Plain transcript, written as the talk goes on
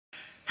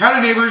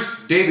Howdy Neighbors,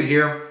 David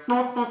here.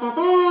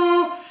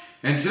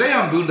 And today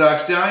on Boondock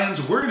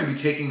Stallyns, we're going to be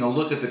taking a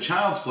look at the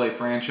Child's Play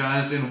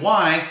franchise and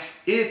why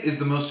it is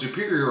the most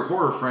superior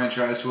horror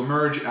franchise to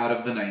emerge out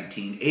of the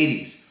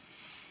 1980s.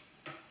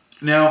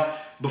 Now,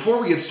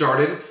 before we get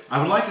started,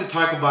 I would like to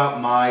talk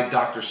about my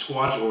Dr.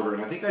 Squatch order,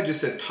 and I think I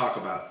just said talk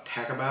about.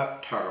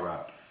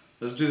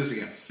 Let's do this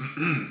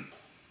again.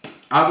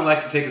 I would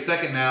like to take a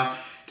second now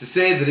to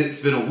say that it's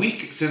been a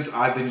week since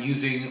I've been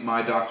using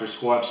my Dr.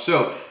 Squatch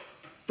soap.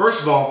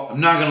 First of all,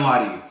 I'm not going to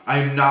lie to you.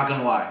 I'm not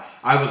going to lie.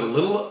 I was a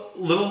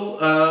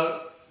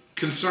little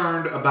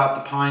concerned about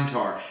the pine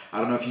tar. I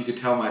don't know if you could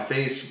tell my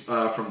face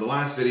from the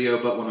last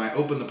video, but when I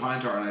opened the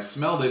pine tar and I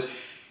smelled it,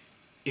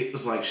 it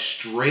was like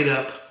straight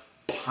up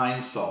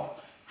pine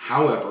salt.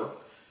 However,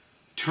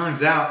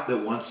 turns out that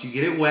once you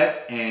get it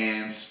wet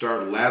and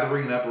start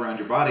lathering it up around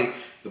your body,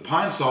 the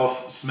pine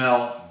salt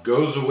smell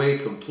goes away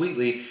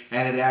completely,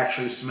 and it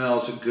actually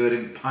smells good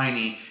and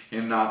piney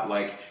and not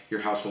like your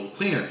household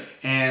cleaner.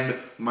 And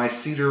my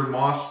cedar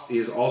moss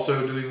is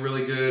also doing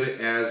really good,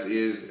 as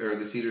is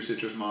the cedar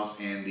citrus moss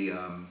and the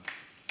oh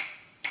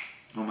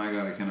my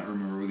god, I cannot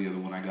remember the other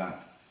one I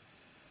got.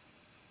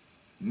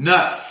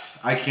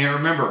 Nuts. I can't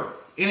remember.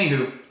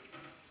 Anywho,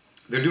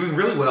 they're doing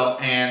really well,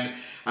 and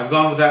I've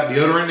gone without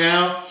deodorant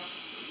now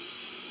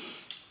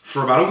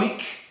for about a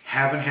week.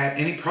 Haven't had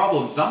any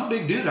problems. I'm a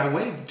big dude. I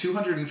weigh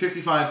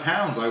 255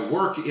 pounds. I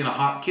work in a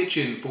hot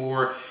kitchen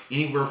for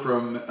anywhere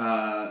from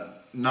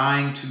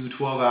 9 to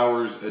 12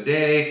 hours a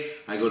day.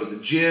 I go to the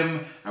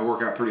gym. I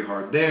work out pretty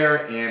hard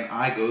there, and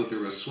I go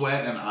through a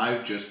sweat, and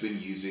I've just been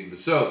using the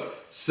soap.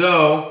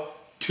 So,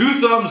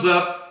 2 thumbs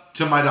up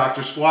to my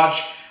Dr.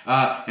 Squatch.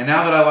 And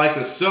now that I like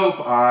the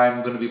soap,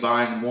 I'm going to be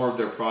buying more of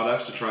their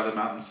products to try them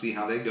out and see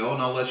how they go,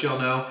 and I'll let y'all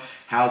know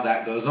how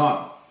that goes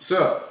on.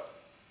 So,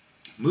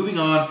 moving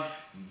on,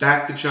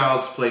 back to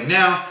Child's Play.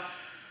 Now,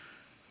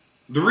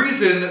 the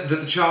reason that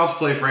the Child's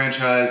Play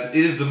franchise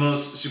is the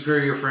most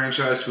superior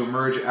franchise to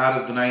emerge out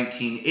of the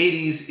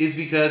 1980s is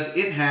because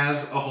it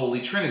has a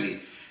Holy Trinity.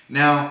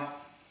 Now,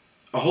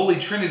 a Holy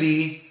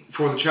Trinity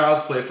for the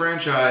Child's Play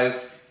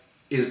franchise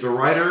is the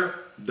writer,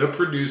 the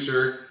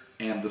producer,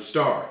 and the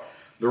star.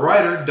 The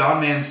writer,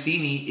 Don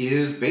Mancini,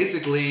 is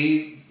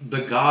basically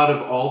the god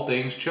of all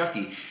things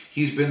Chucky.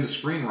 He's been the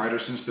screenwriter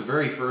since the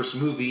very first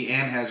movie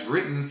and has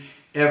written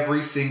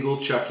every single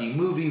Chucky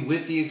movie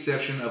with the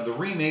exception of the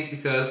remake,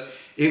 because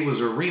it was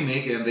a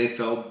remake and they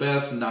felt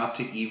best not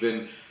to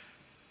even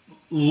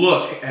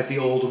look at the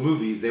old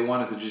movies. They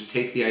wanted to just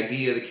take the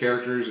idea, the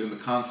characters, and the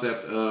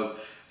concept of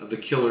the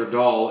killer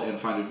doll and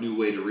find a new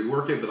way to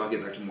rework it, but I'll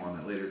get back to more on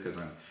that later because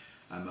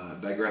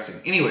I'm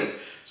digressing. Anyways,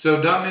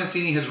 so Don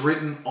Mancini has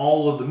written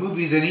all of the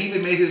movies, and he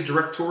even made his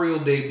directorial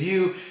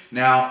debut.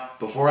 Now,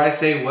 before I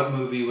say what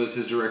movie was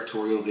his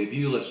directorial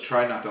debut, let's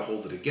try not to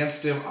hold it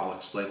against him. I'll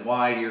explain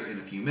why here in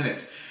a few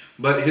minutes.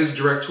 But his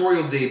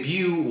directorial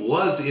debut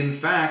was, in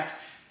fact,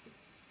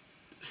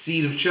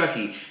 Seed of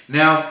Chucky.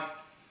 Now,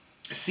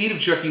 Seed of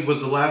Chucky was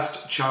the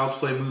last Child's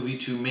Play movie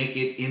to make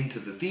it into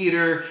the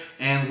theater,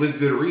 and with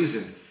good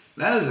reason.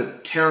 That is a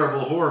terrible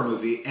horror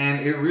movie,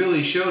 and it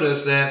really showed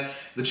us that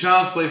the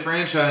Child's Play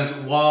franchise,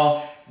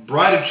 while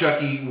Bride of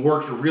Chucky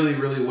worked really,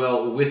 really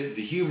well with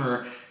the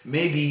humor,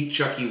 maybe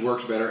Chucky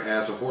worked better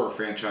as a horror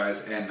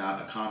franchise and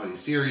not a comedy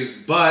series,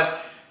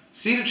 but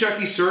Seed of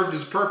Chucky served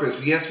its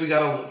purpose. Yes, we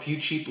got a few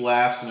cheap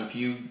laughs and a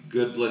few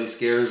good bloody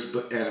scares,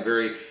 and a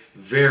very,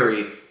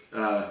 very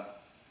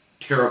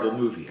terrible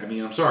movie. I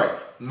mean, I'm sorry,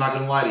 I'm not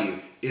going to lie to you.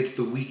 It's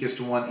the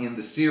weakest one in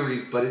the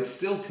series, but it's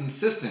still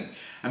consistent.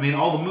 I mean,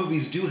 all the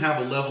movies do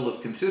have a level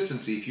of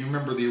consistency. If you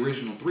remember the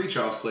original 3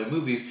 Child's Play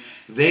movies,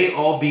 they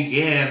all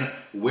began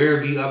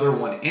where the other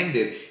one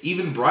ended.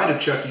 Even Bride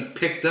of Chucky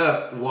picked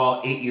up,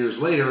 8 years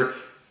later,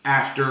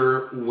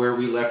 after where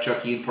we left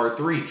Chucky in Part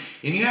 3.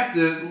 And you have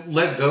to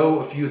let go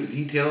a few of the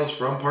details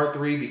from Part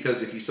 3,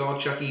 because if you saw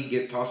Chucky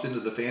get tossed into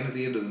the fan at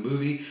the end of the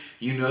movie,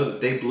 you know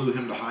that they blew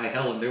him to high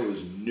hell, and there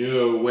was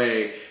no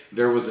way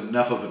there was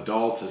enough of a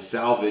doll to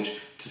salvage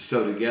to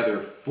sew together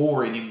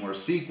for any more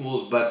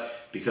sequels.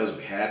 But because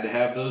we had to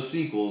have those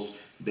sequels,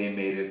 they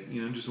made it,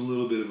 just a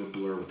little bit of a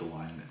blur with the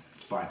alignment.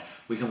 It's fine.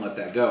 We can let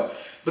that go.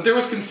 But there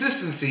was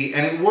consistency,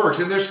 and it works,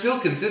 and there's still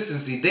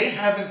consistency. They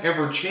haven't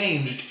ever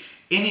changed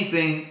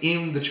anything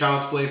in the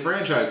Child's Play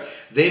franchise.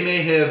 They may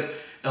have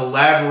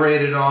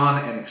elaborated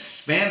on and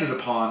expanded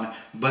upon,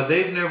 but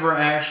they've never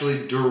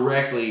actually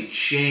directly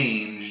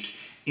changed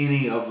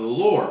any of the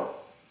lore.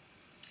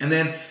 And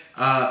then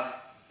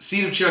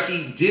Seed of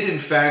Chucky did in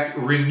fact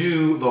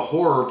renew the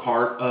horror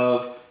part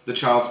of the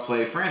Child's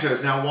Play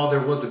franchise. Now, while there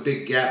was a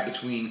big gap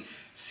between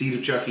Seed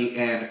of Chucky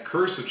and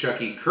Curse of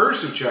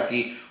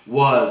Chucky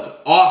was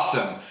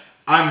awesome.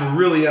 I'm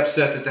really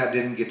upset that that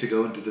didn't get to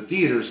go into the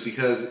theaters,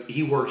 because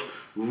he worked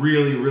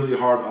really, really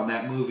hard on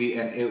that movie,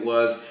 and it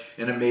was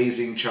an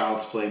amazing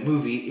Child's Play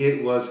movie.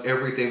 It was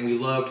everything we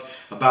loved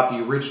about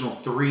the original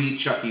 3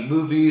 Chucky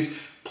movies,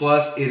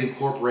 plus it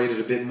incorporated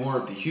a bit more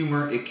of the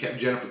humor. It kept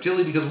Jennifer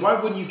Tilly, because why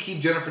wouldn't you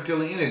keep Jennifer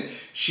Tilly in it?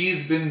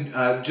 She's been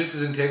just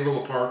as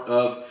integral a part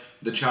of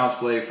the Child's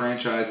Play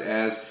franchise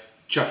as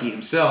Chucky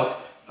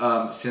himself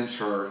since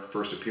her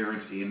first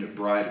appearance in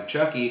Bride of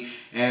Chucky,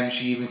 and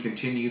she even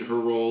continued her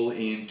role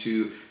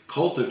into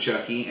Cult of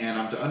Chucky, and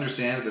I'm to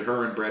understand that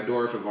her and Brad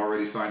Dourif have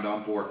already signed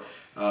on for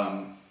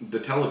the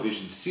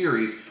television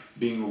series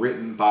being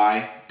written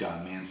by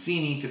Don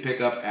Mancini to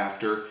pick up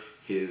after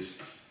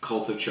his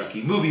Cult of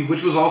Chucky movie,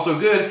 which was also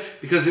good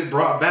because it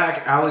brought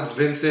back Alex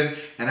Vincent,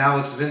 and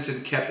Alex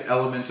Vincent kept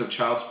elements of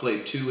Child's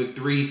Play 2 and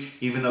 3,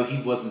 even though he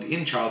wasn't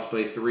in Child's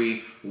Play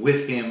 3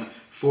 with him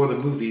for the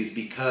movies,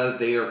 because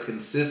they are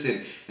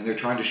consistent and they're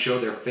trying to show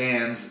their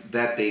fans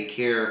that they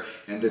care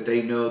and that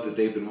they know that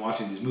they've been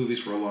watching these movies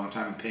for a long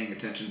time and paying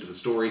attention to the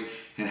story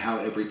and how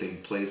everything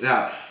plays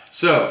out.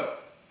 So,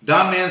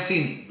 Don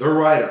Mancini, the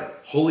writer,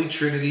 Holy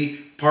Trinity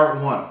Part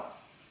 1.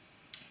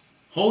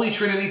 Holy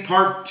Trinity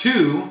Part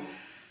 2,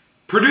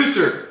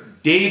 producer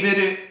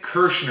David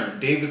Kirshner.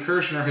 David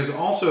Kirshner has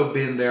also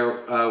been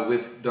there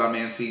with Don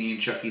Mancini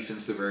and Chucky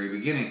since the very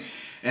beginning.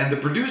 And the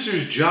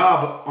producer's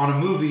job on a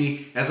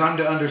movie, as I'm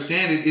to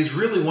understand it, is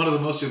really one of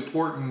the most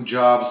important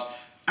jobs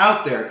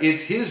out there.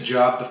 It's his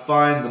job to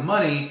find the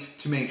money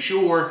to make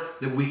sure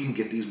that we can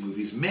get these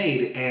movies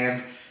made.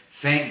 And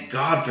thank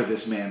God for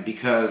this man,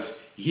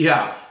 because,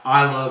 yeah,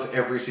 I love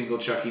every single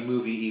Chucky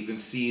movie, even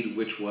Seed,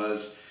 which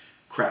was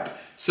crap.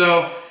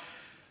 So,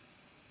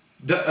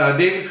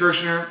 David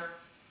Kirshner,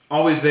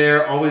 always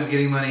there, always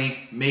getting money,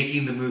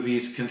 making the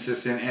movies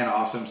consistent and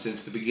awesome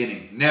since the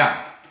beginning.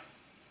 Now,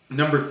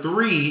 number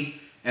 3,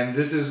 and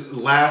this is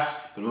last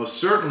but most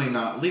certainly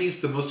not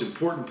least, the most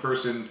important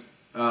person,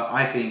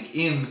 I think,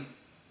 in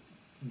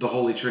the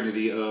Holy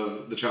Trinity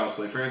of the Child's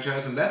Play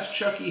franchise, and that's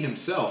Chucky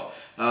himself,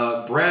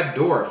 Brad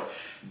Dourif.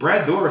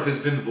 Brad Dourif has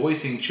been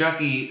voicing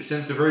Chucky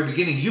since the very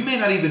beginning. You may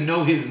not even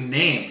know his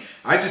name.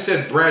 I just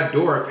said Brad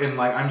Dourif, and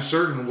like I'm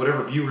certain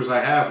whatever viewers I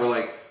have were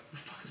like, what the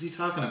fuck is he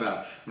talking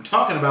about? I'm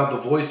talking about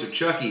the voice of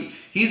Chucky.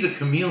 He's a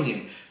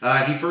chameleon.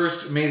 He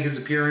first made his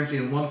appearance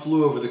in One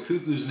Flew Over the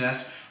Cuckoo's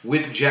Nest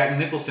with Jack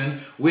Nicholson,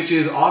 which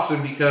is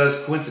awesome because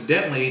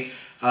coincidentally,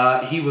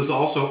 he was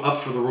also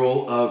up for the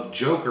role of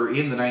Joker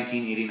in the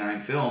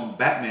 1989 film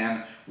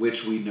Batman,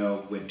 which we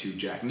know went to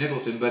Jack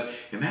Nicholson. But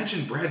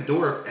imagine Brad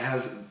Dourif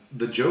as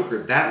the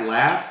Joker. That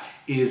laugh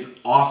is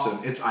awesome.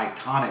 It's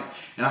iconic.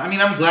 And I mean,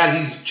 I'm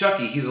glad he's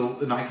Chucky. He's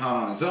an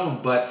icon on his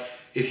own. But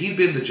if he'd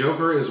been the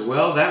Joker as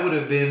well, that would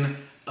have been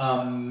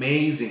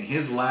amazing.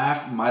 His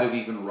laugh might have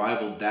even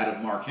rivaled that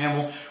of Mark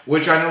Hamill,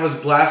 which I know is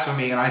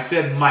blasphemy. And I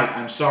said might.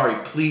 I'm sorry.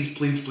 Please,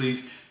 please,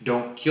 please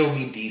don't kill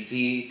me,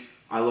 DC.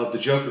 I love the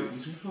Joker.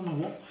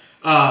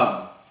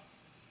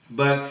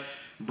 But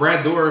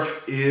Brad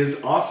Dourif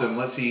is awesome.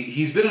 Let's see.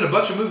 He's been in a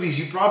bunch of movies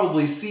you've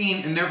probably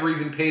seen and never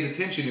even paid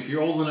attention. If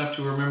you're old enough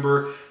to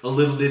remember a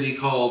little ditty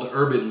called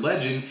Urban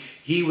Legend,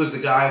 he was the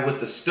guy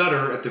with the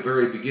stutter at the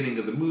very beginning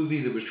of the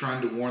movie that was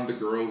trying to warn the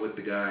girl with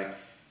the guy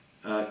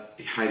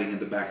hiding in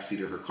the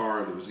backseat of her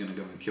car that was going to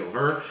go and kill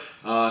her.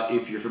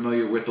 If you're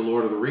familiar with the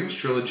Lord of the Rings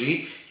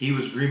trilogy, he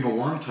was Grima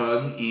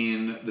Wormtongue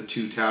in The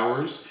Two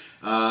Towers.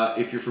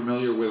 If you're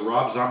familiar with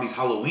Rob Zombie's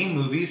Halloween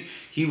movies,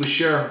 he was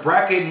Sheriff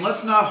Brackett. And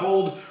let's not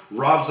hold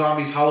Rob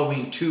Zombie's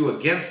Halloween 2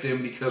 against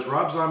him, because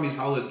Rob Zombie's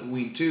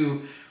Halloween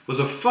 2 was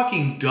a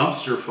fucking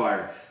dumpster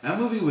fire. That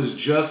movie was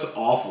just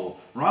awful.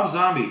 Rob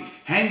Zombie,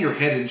 hang your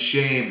head in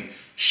shame.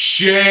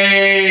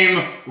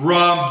 Shame,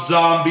 Rob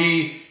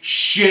Zombie.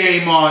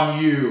 Shame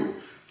on you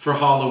for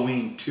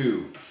Halloween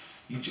 2.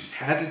 You just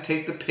had to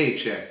take the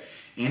paycheck.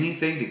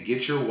 Anything to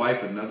get your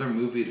wife another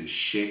movie to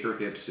shake her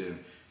hips in.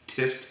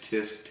 Tisk,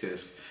 tisk,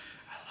 tisk.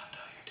 I loved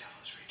all your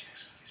Devil's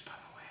Rejects movies, by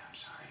the way. I'm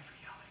sorry for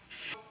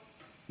yelling.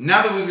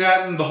 Now that we've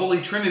gotten the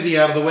Holy Trinity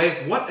out of the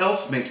way, what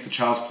else makes the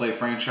Child's Play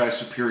franchise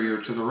superior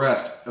to the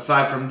rest,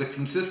 aside from the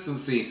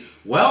consistency?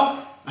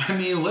 Well, I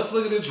mean, let's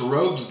look at its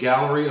rogues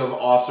gallery of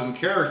awesome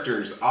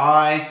characters.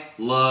 I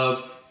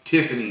love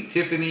Tiffany.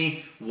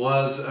 Tiffany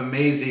was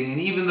amazing,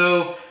 and even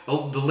though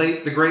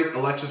the great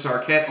Alexis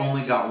Arquette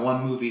only got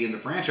one movie in the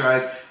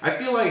franchise, I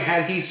feel like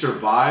had he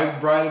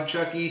survived Bride of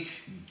Chucky,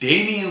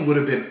 Damien would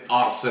have been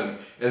awesome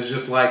as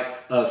just like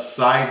a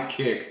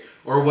sidekick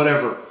or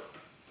whatever.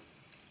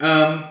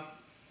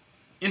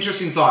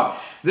 Interesting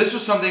thought. This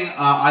was something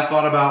I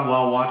thought about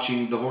while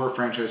watching the horror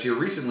franchise here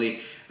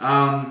recently.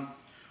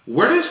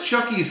 Where does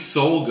Chucky's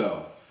soul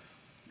go?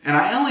 And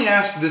I only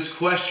ask this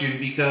question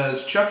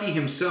because Chucky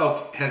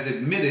himself has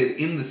admitted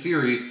in the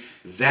series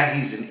that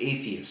he's an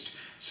atheist.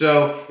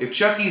 So if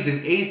Chucky's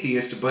an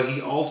atheist, but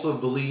he also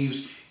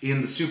believes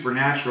in the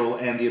supernatural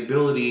and the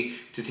ability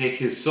to take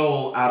his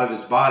soul out of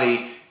his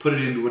body, put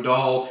it into a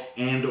doll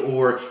and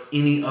or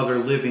any other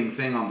living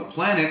thing on the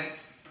planet,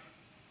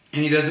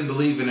 and he doesn't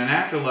believe in an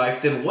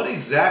afterlife, then what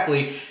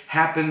exactly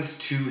happens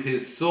to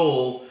his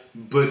soul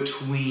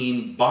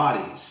between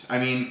bodies? I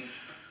mean,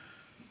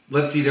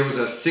 let's see, there was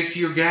a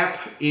 6-year gap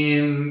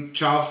in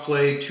Child's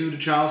Play 2 to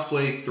Child's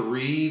Play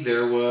 3.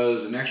 There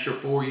was an extra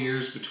 4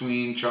 years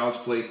between Child's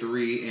Play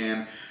 3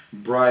 and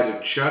Bride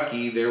of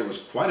Chucky. There was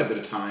quite a bit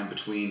of time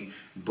between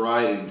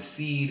Bride and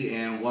Seed,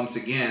 and once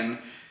again,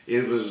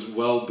 it was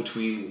well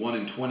between 1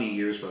 and 20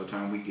 years by the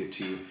time we get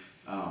to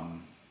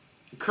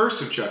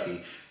Curse of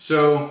Chucky.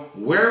 So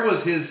where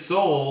was his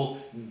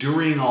soul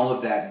during all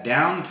of that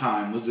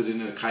downtime? Was it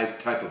in a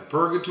type of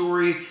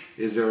purgatory?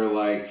 Is there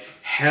like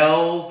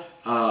hell?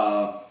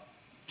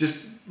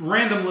 Just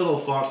random little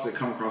thoughts that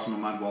come across my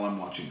mind while I'm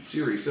watching the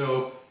series.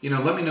 So,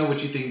 let me know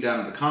what you think down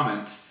in the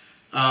comments.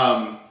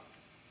 The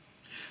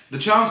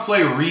Child's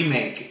Play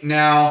remake.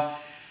 Now,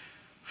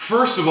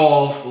 first of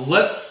all,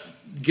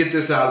 let's get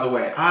this out of the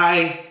way.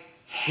 I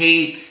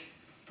hate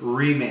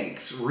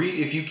remakes.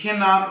 If you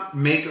cannot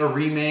make a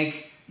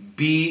remake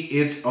be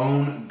its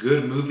own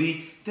good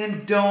movie,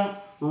 then don't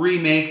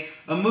remake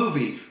a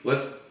movie. Let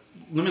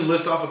me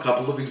list off a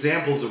couple of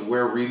examples of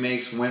where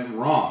remakes went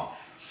wrong.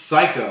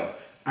 Psycho.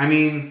 I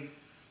mean,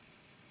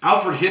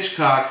 Alfred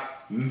Hitchcock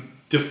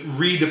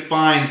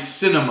redefined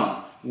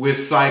cinema with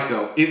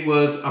Psycho. It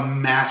was a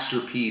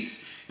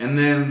masterpiece. And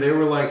then they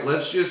were like,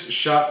 let's just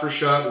shot for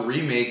shot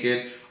remake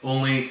it,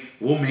 only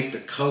we'll make the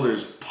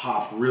colors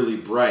pop really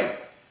bright.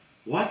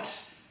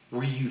 What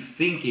were you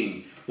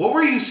thinking? What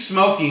were you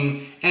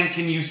smoking, and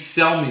can you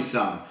sell me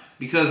some?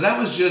 Because that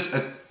was just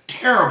a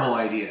terrible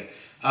idea.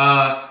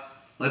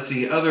 Let's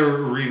see, other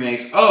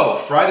remakes. Oh,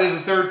 Friday the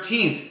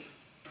 13th.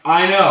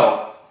 I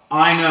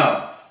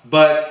know.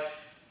 But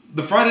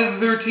the Friday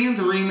the 13th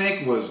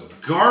remake was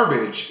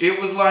garbage. It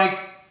was like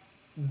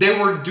they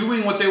were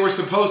doing what they were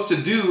supposed to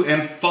do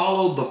and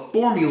followed the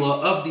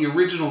formula of the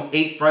original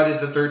 8 Friday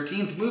the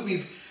 13th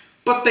movies,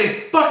 but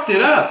they fucked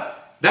it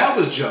up. That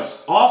was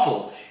just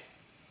awful.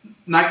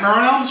 Nightmare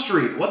on Elm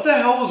Street. What the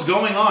hell was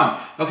going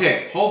on?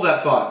 Okay, hold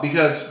that thought,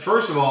 because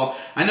first of all,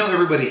 I know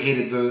everybody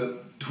hated the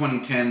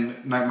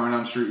 2010 Nightmare on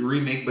Elm Street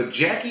remake, but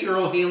Jackie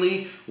Earle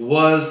Haley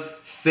was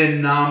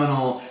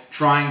phenomenal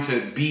trying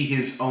to be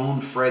his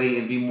own Freddy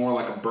and be more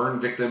like a burn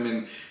victim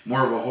and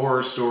more of a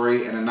horror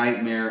story and a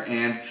nightmare.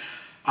 And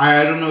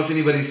I don't know if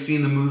anybody's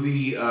seen the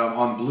movie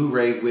on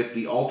Blu-ray with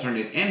the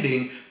alternate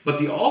ending, but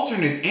the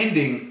alternate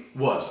ending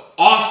was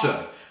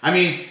awesome. I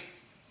mean,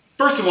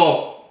 first of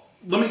all,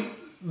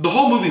 the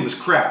whole movie was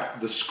crap.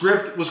 The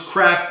script was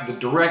crap. The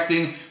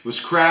directing was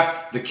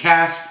crap. The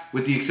cast,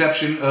 with the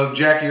exception of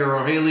Jackie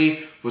Earle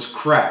Haley, was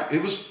crap.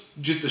 It was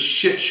just a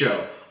shit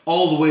show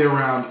all the way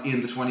around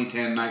in the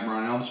 2010 Nightmare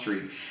on Elm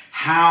Street.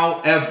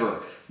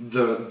 However,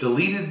 the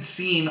deleted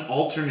scene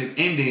alternate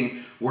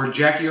ending where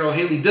Jackie Earle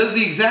Haley does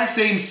the exact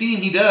same scene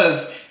he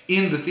does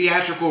in the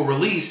theatrical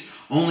release,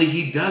 only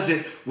he does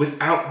it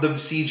without the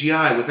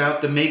CGI,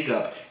 without the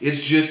makeup.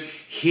 It's just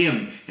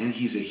him, and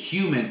he's a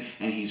human,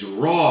 and he's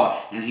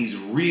raw, and he's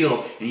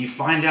real, and you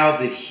find out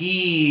that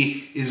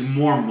he is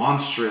more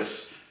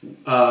monstrous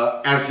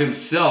as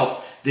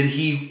himself than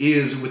he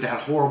is with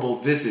that horrible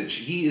visage.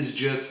 He is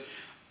just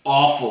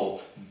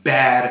awful,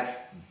 bad,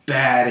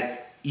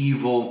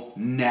 evil,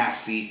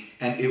 nasty,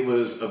 and it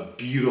was a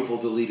beautiful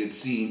deleted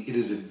scene. It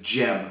is a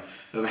gem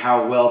of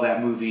how well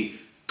that movie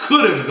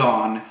could have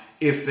gone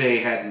if they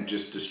hadn't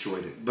just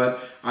destroyed it.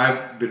 But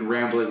I've been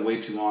rambling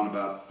way too long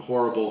about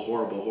horrible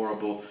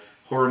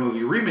horror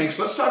movie remakes.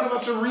 Let's talk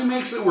about some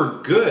remakes that were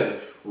good.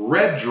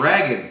 Red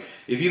Dragon.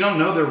 If you don't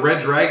know that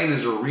Red Dragon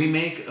is a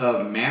remake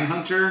of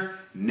Manhunter,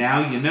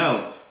 now you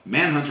know.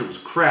 Manhunter was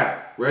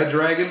crap. Red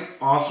Dragon,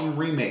 awesome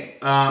remake.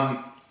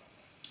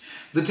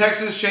 The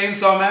Texas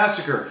Chainsaw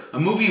Massacre, a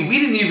movie we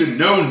didn't even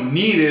know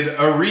needed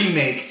a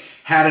remake,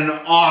 had an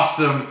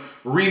awesome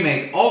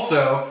remake.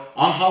 Also,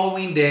 on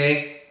Halloween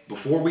Day,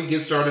 before we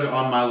get started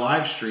on my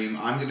live stream,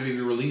 I'm going to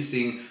be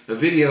releasing a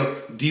video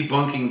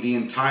debunking the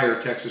entire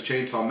Texas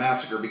Chainsaw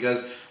Massacre,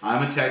 because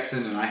I'm a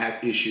Texan and I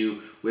have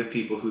issue with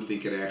people who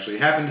think it actually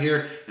happened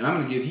here, and I'm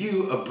going to give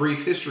you a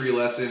brief history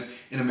lesson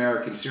in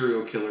American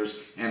serial killers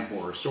and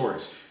horror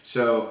stories.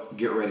 So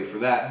get ready for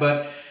that.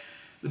 But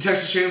the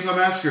Texas Chainsaw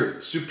Massacre,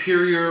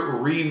 superior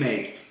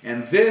remake.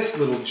 And this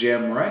little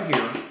gem right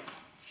here,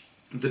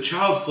 the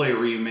Child's Play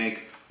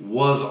remake,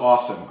 was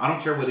awesome. I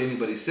don't care what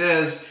anybody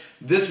says.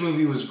 This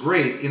movie was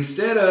great.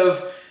 Instead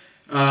of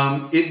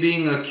it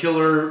being a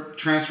killer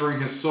transferring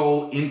his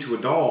soul into a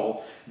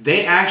doll,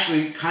 they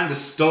actually kind of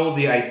stole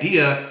the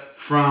idea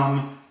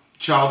from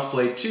Child's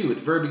Play 2. At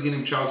the very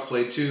beginning of Child's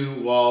Play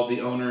 2, while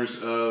the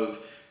owners of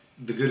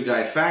the Good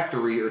Guy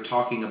Factory are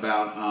talking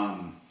about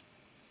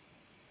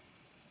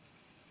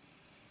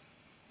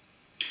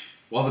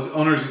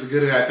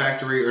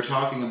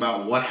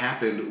what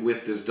happened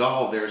with this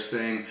doll, they're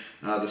saying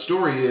the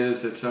story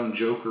is that some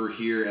joker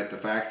here at the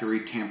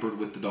factory tampered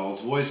with the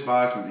doll's voice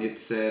box, and it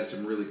said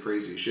some really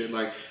crazy shit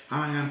like,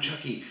 "Hi, I'm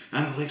Chucky,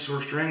 I'm the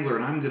Lakeshore Strangler,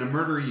 and I'm going to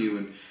murder you,"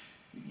 and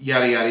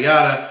yada, yada,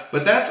 yada.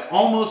 But that's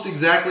almost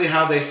exactly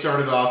how they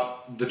started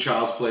off the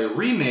Child's Play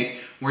remake,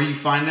 where you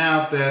find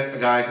out that a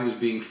guy who was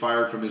being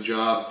fired from his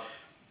job,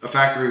 a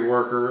factory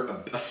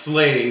worker, a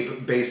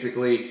slave,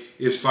 basically,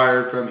 is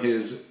fired from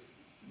his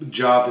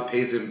job that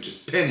pays him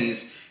just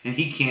pennies, and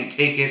he can't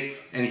take it,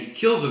 and he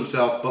kills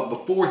himself. But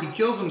before he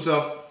kills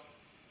himself,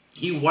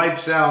 he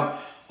wipes out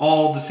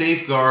all the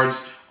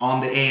safeguards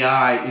on the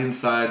AI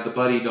inside the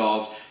Buddy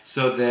dolls,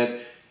 so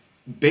that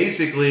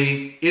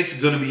basically it's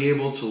going to be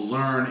able to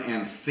learn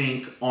and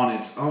think on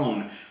its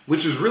own,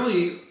 which is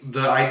really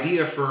the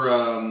idea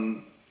for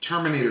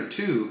Terminator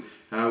 2,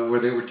 where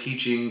they were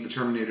teaching the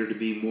Terminator to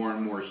be more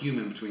and more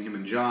human between him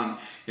and John,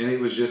 and it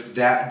was just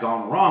that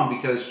gone wrong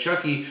because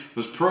Chucky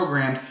was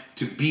programmed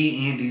to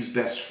be Andy's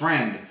best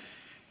friend,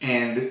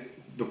 and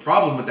the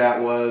problem with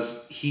that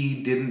was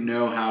he didn't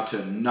know how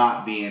to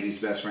not be Andy's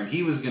best friend.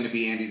 He was going to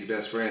be Andy's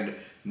best friend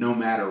no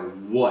matter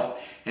what.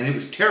 And it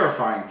was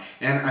terrifying.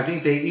 And I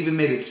think they even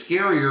made it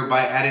scarier by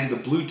adding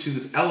the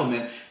Bluetooth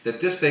element that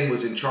this thing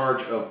was in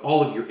charge of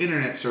all of your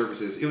internet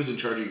services. It was in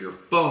charge of your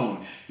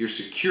phone, your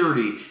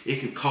security.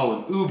 It could call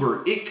an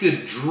Uber. It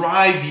could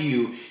drive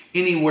you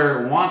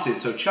anywhere it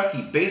wanted. So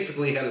Chucky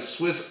basically had a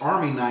Swiss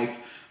Army knife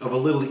of a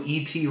little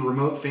E.T.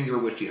 remote finger,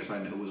 which, yes, I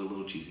know was a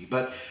little cheesy.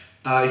 But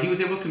he was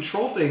able to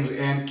control things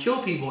and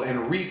kill people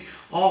and wreak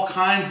all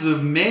kinds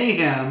of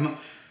mayhem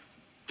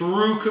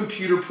through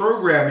computer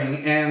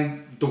programming.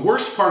 And the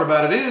worst part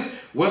about it is,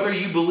 whether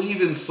you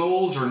believe in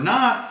souls or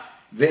not,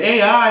 the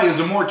AI is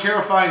a more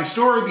terrifying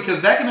story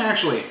because that can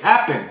actually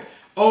happen.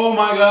 Oh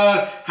my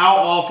God, how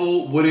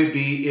awful would it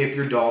be if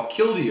your doll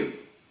killed you?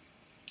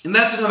 And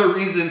that's another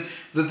reason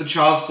that the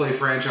Child's Play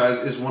franchise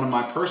is one of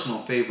my personal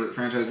favorite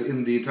franchises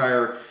in the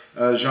entire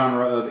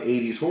genre of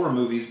 80s horror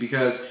movies,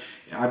 because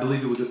I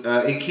believe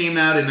it came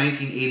out in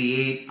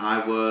 1988.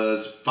 I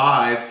was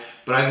 5,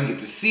 but I didn't get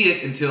to see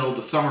it until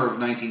the summer of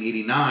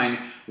 1989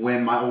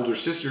 when my older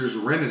sisters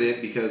rented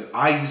it, because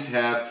I used to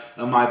have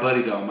a My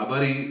Buddy doll. My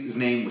buddy's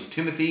name was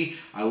Timothy.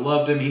 I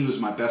loved him. He was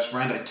my best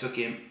friend. I took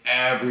him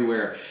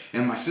everywhere.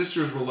 And my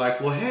sisters were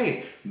like, well,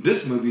 hey,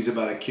 this movie's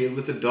about a kid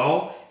with a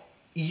doll.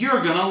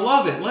 You're going to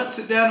love it. Let's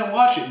sit down and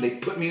watch it. And they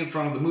put me in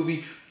front of the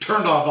movie,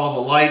 turned off all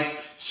the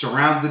lights,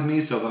 surrounded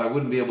me so that I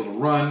wouldn't be able to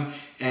run,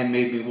 and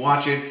made me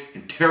watch it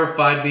and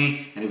terrified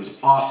me, and it was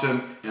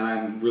awesome. And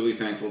I'm really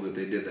thankful that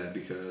they did that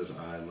because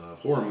I love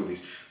horror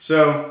movies.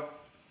 So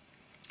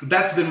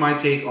that's been my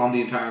take on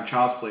the entire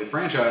Child's Play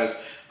franchise.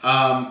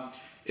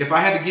 If I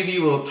had to give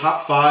you a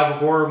top 5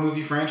 horror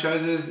movie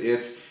franchises,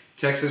 it's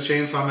Texas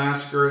Chainsaw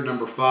Massacre at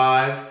number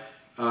 5,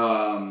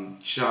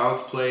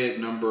 Child's Play at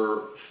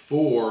number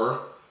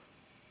 4,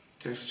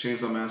 Texas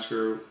Chainsaw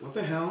Massacre, what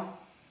the hell?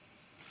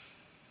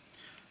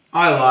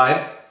 I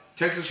lied.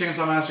 Texas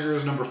Chainsaw Massacre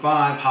is number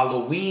 5,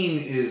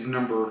 Halloween is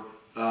number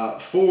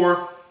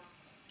 4,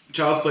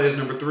 Child's Play is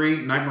number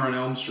 3, Nightmare on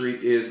Elm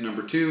Street is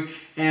number 2,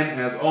 and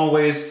as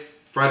always,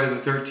 Friday the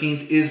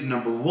 13th is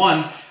number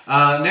 1.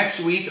 Next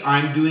week,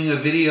 I'm doing a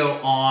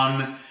video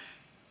on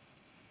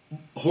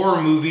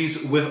horror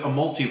movies with a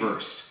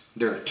multiverse.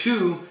 There are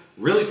 2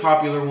 really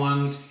popular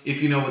ones.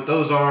 If you know what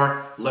those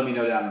are, let me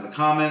know down in the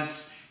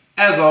comments.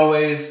 As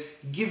always,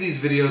 give these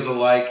videos a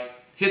like,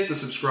 hit the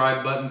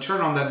subscribe button,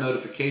 turn on that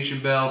notification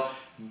bell,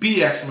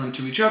 be excellent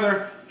to each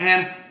other,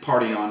 and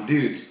party on,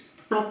 dudes.